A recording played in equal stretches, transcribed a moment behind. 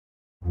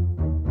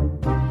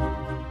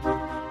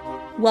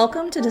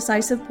Welcome to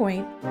Decisive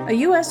Point, a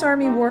U.S.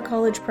 Army War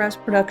College Press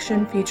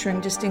production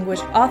featuring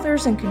distinguished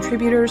authors and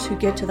contributors who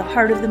get to the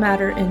heart of the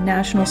matter in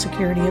national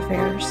security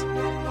affairs.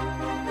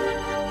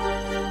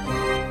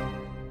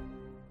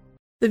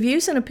 The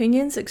views and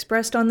opinions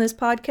expressed on this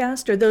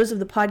podcast are those of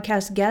the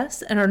podcast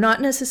guests and are not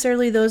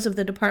necessarily those of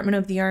the Department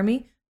of the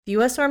Army, the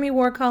U.S. Army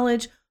War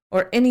College,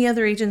 or any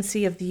other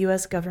agency of the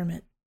U.S.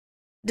 government.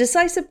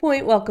 Decisive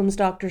Point welcomes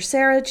Dr.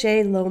 Sarah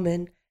J.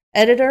 Lohmann,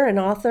 editor and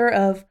author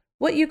of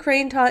What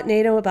Ukraine Taught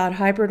NATO About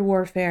Hybrid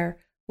Warfare,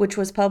 which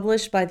was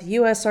published by the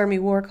U.S. Army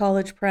War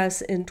College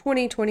Press in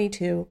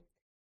 2022.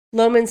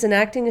 Lohmann's an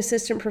acting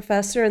assistant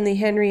professor in the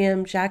Henry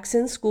M.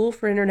 Jackson School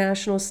for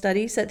International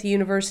Studies at the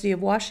University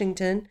of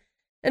Washington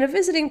and a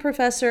visiting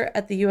professor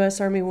at the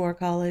U.S. Army War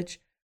College.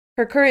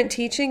 Her current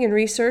teaching and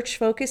research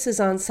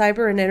focuses on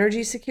cyber and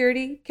energy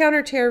security,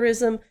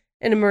 counterterrorism,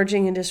 and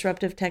emerging and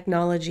disruptive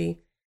technology.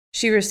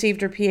 She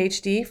received her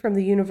Ph.D. from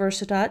the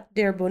Universität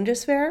der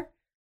Bundeswehr,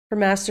 her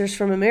master's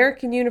from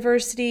American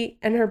University,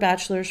 and her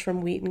bachelor's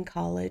from Wheaton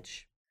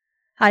College.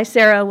 Hi,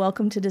 Sarah.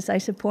 Welcome to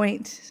Decisive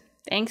Point.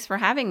 Thanks for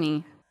having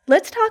me.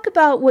 Let's talk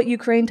about what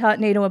Ukraine taught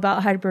NATO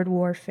about hybrid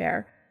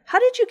warfare. How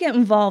did you get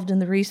involved in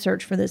the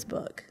research for this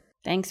book?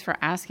 Thanks for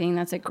asking.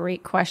 That's a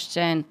great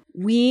question.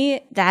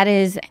 That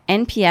is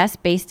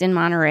NPS based in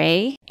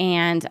Monterey,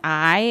 and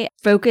I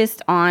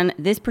focused on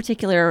this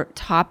particular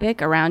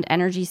topic around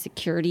energy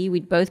security.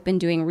 We'd both been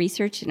doing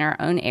research in our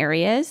own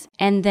areas,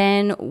 and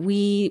then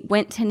we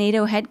went to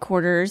NATO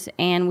headquarters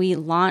and we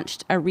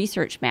launched a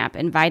research map,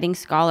 inviting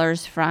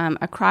scholars from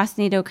across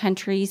NATO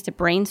countries to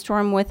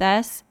brainstorm with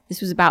us.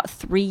 This was about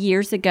 3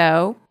 years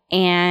ago.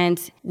 And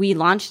we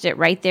launched it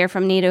right there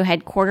from NATO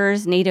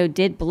headquarters. NATO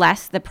did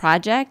bless the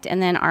project,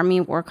 and then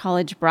Army War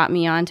College brought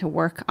me on to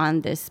work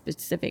on this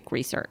specific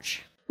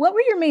research. What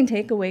were your main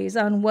takeaways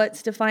on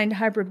what's defined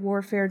hybrid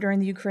warfare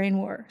during the Ukraine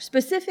war,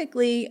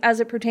 specifically as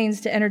it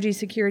pertains to energy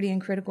security and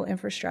critical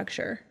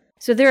infrastructure?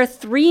 So there are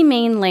three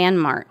main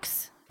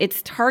landmarks.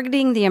 It's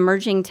targeting the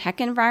emerging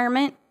tech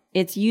environment.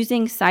 It's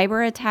using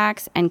cyber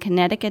attacks and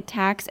kinetic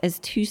attacks as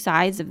two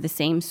sides of the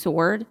same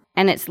sword,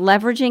 and it's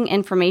leveraging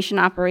information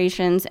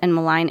operations and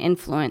malign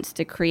influence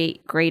to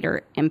create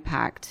greater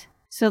impact.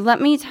 So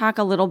let me talk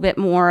a little bit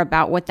more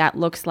about what that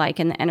looks like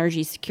in the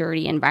energy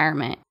security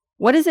environment.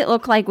 What does it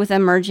look like with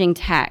emerging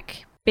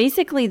tech?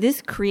 Basically,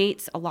 this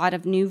creates a lot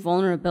of new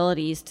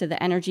vulnerabilities to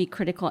the energy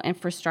critical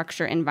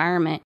infrastructure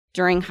environment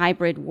during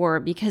hybrid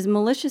war because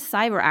malicious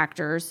cyber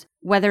actors,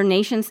 whether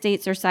nation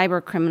states or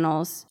cyber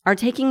criminals, are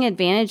taking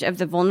advantage of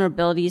the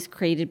vulnerabilities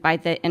created by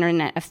the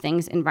Internet of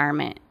Things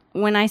environment.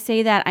 When I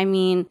say that, I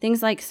mean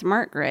things like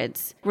smart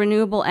grids,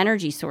 renewable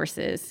energy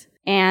sources,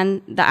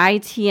 and the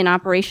IT and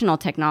operational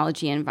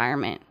technology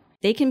environment.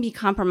 They can be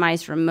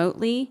compromised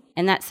remotely,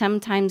 and that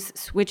sometimes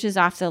switches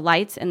off the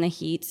lights and the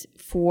heat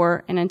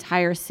for an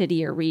entire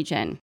city or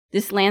region.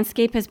 This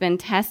landscape has been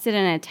tested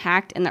and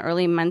attacked in the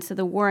early months of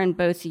the war in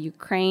both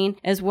Ukraine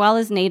as well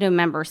as NATO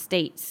member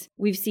states.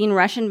 We've seen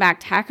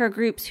Russian-backed hacker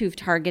groups who've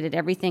targeted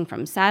everything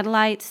from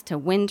satellites to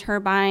wind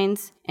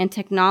turbines and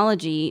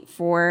technology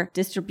for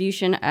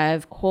distribution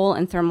of coal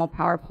and thermal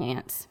power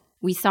plants.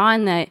 We saw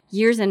in the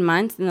years and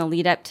months in the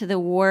lead up to the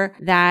war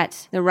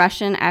that the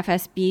Russian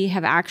FSB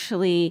have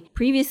actually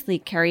previously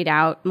carried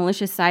out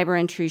malicious cyber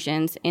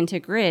intrusions into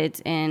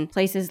grids in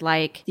places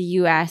like the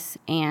US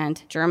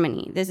and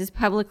Germany. This is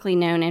publicly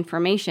known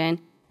information,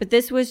 but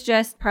this was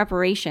just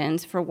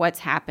preparations for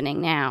what's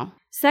happening now.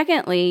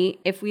 Secondly,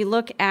 if we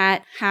look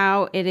at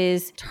how it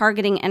is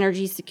targeting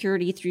energy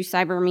security through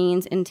cyber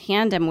means in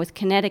tandem with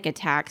kinetic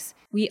attacks,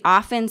 we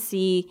often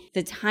see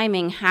the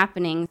timing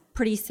happening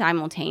pretty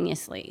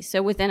simultaneously,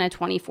 so within a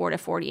 24 to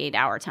 48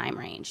 hour time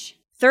range.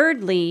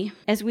 Thirdly,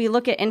 as we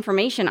look at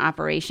information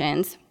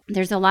operations,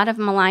 there's a lot of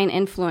malign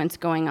influence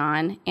going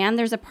on, and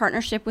there's a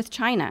partnership with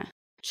China.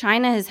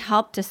 China has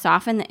helped to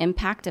soften the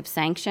impact of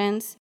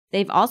sanctions.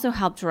 They've also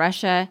helped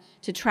Russia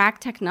to track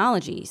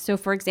technology. So,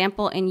 for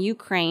example, in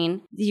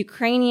Ukraine, the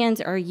Ukrainians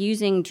are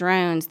using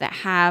drones that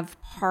have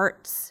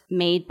parts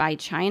made by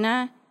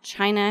China.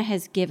 China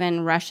has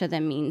given Russia the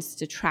means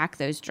to track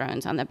those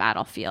drones on the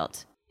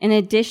battlefield. In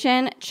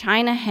addition,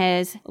 China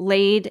has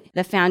laid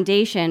the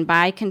foundation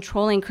by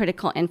controlling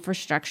critical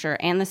infrastructure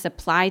and the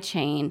supply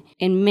chain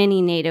in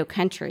many NATO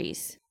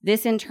countries.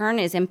 This, in turn,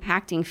 is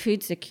impacting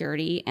food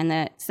security and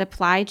the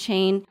supply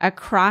chain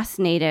across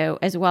NATO,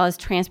 as well as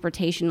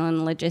transportation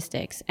and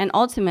logistics. And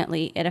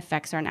ultimately, it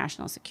affects our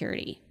national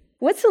security.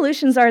 What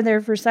solutions are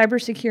there for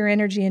cybersecure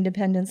energy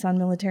independence on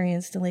military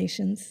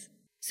installations?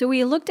 So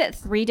we looked at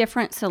three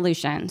different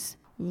solutions.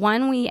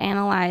 One we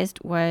analyzed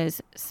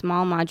was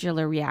small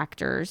modular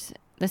reactors.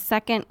 The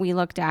second we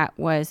looked at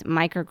was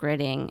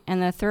microgridding.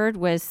 And the third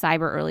was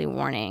cyber early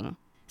warning.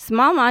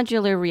 Small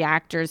modular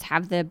reactors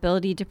have the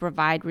ability to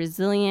provide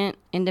resilient,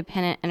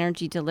 independent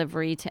energy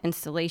delivery to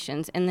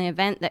installations in the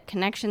event that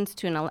connections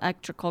to an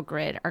electrical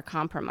grid are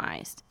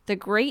compromised. The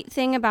great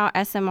thing about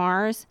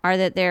SMRs are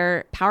that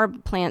they're power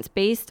plants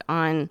based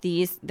on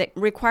these that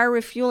require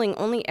refueling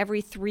only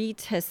every 3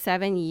 to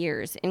 7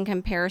 years in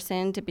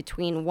comparison to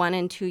between 1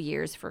 and 2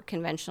 years for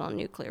conventional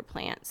nuclear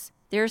plants.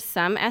 There's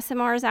some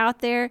SMRs out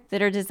there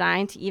that are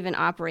designed to even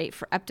operate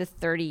for up to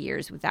 30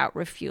 years without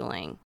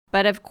refueling.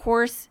 But of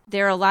course,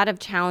 there are a lot of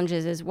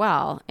challenges as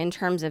well in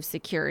terms of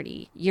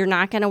security. You're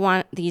not going to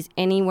want these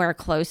anywhere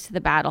close to the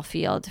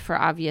battlefield for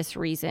obvious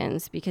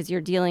reasons because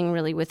you're dealing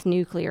really with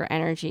nuclear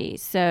energy.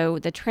 So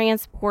the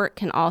transport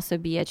can also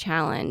be a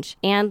challenge.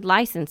 And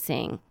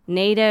licensing.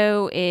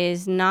 NATO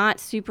is not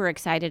super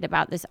excited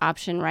about this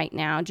option right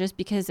now just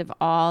because of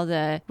all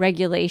the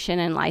regulation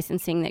and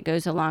licensing that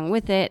goes along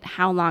with it,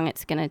 how long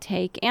it's going to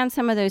take, and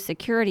some of those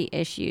security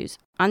issues.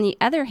 On the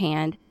other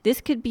hand,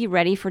 this could be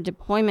ready for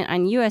deployment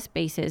on U.S.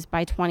 bases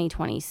by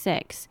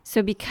 2026.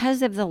 So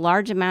because of the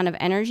large amount of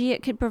energy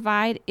it could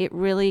provide, it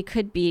really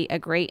could be a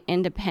great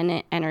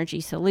independent energy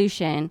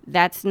solution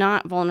that's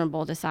not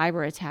vulnerable to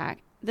cyber attack.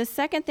 The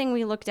second thing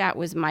we looked at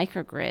was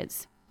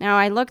microgrids. Now,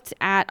 I looked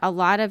at a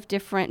lot of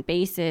different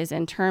bases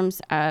in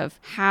terms of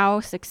how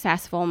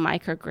successful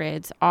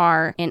microgrids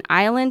are in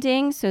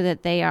islanding so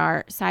that they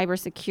are cyber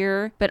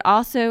secure, but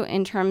also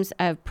in terms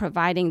of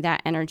providing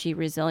that energy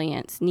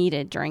resilience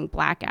needed during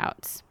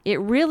blackouts.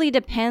 It really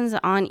depends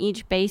on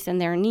each base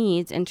and their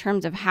needs in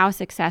terms of how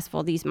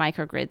successful these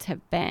microgrids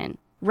have been.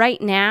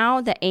 Right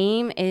now, the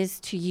aim is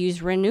to use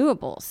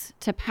renewables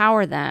to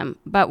power them,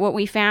 but what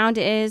we found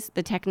is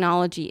the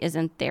technology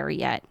isn't there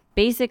yet.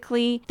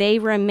 Basically, they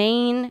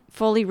remain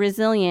fully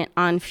resilient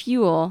on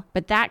fuel,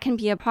 but that can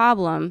be a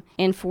problem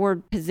in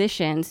forward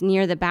positions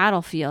near the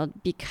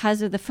battlefield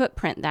because of the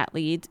footprint that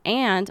leads,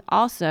 and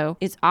also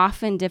it's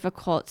often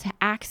difficult to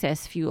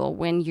access fuel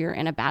when you're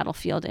in a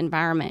battlefield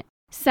environment.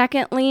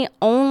 Secondly,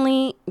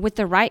 only with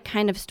the right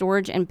kind of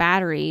storage and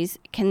batteries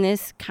can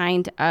this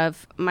kind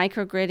of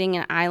microgridding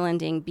and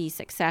islanding be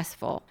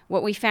successful.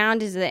 What we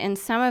found is that in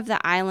some of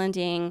the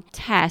islanding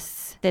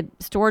tests, the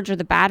storage or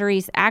the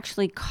batteries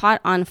actually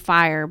caught on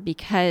fire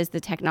because the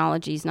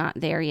technology is not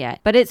there yet.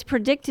 But it's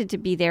predicted to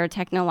be there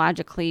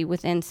technologically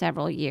within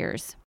several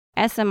years.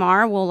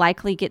 SMR will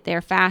likely get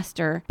there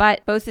faster,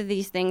 but both of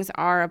these things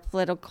are a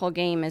political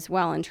game as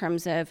well in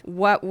terms of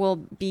what will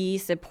be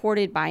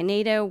supported by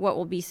NATO, what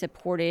will be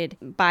supported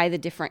by the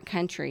different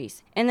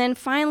countries. And then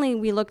finally,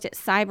 we looked at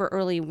cyber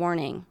early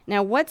warning.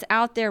 Now, what's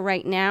out there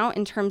right now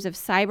in terms of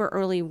cyber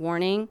early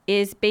warning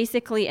is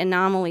basically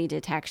anomaly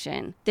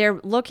detection. They're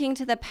looking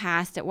to the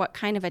past at what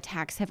kind of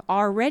attacks have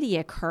already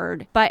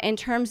occurred, but in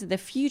terms of the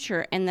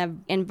future and the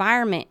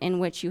environment in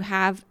which you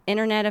have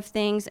Internet of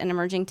Things and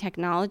emerging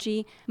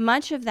technology,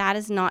 much of that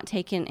is not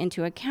taken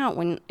into account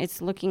when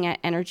it's looking at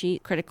energy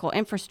critical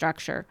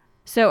infrastructure.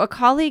 So a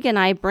colleague and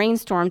I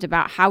brainstormed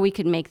about how we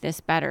could make this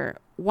better.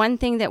 One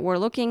thing that we're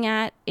looking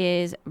at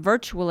is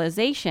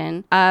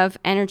virtualization of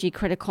energy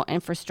critical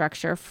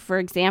infrastructure, for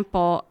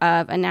example,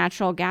 of a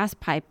natural gas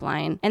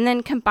pipeline, and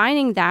then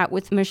combining that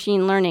with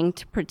machine learning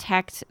to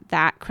protect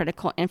that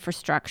critical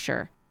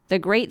infrastructure. The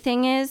great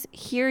thing is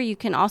here you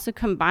can also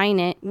combine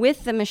it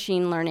with the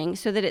machine learning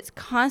so that it's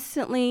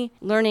constantly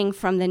learning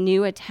from the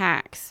new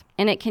attacks.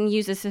 And it can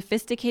use a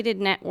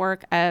sophisticated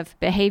network of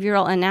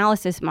behavioral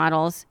analysis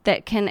models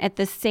that can at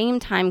the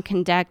same time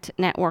conduct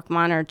network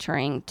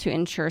monitoring to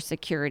ensure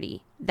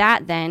security.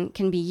 That then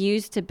can be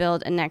used to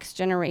build a next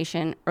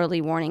generation early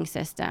warning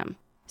system.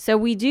 So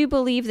we do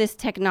believe this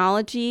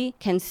technology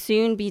can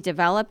soon be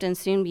developed and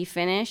soon be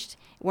finished.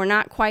 We're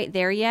not quite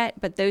there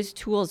yet, but those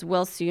tools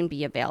will soon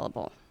be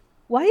available.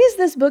 Why is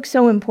this book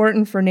so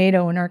important for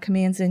NATO and our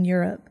commands in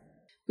Europe?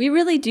 We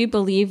really do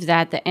believe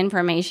that the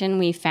information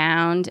we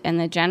found and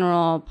the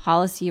general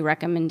policy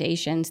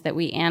recommendations that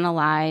we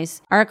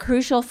analyze are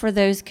crucial for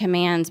those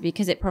commands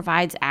because it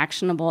provides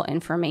actionable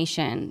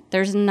information.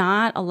 There's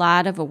not a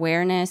lot of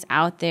awareness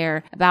out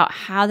there about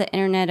how the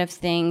Internet of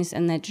Things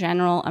and the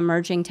general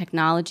emerging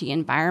technology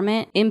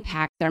environment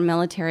impact their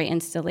military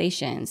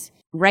installations.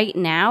 Right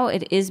now,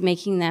 it is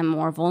making them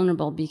more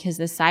vulnerable because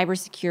the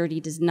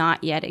cybersecurity does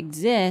not yet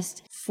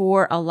exist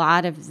for a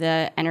lot of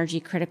the energy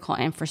critical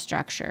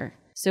infrastructure.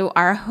 So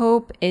our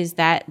hope is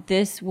that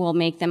this will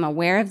make them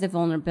aware of the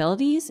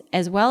vulnerabilities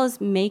as well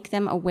as make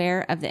them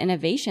aware of the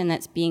innovation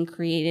that's being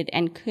created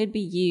and could be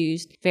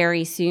used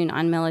very soon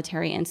on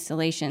military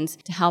installations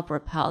to help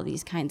repel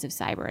these kinds of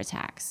cyber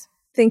attacks.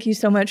 Thank you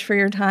so much for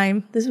your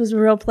time. This was a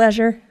real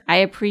pleasure. I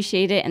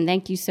appreciate it, and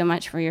thank you so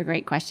much for your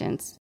great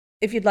questions.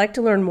 If you'd like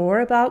to learn more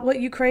about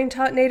what Ukraine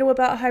taught NATO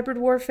about hybrid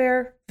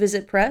warfare,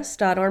 visit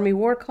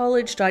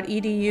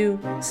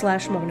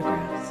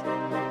press.armywarcollege.edu/monographs.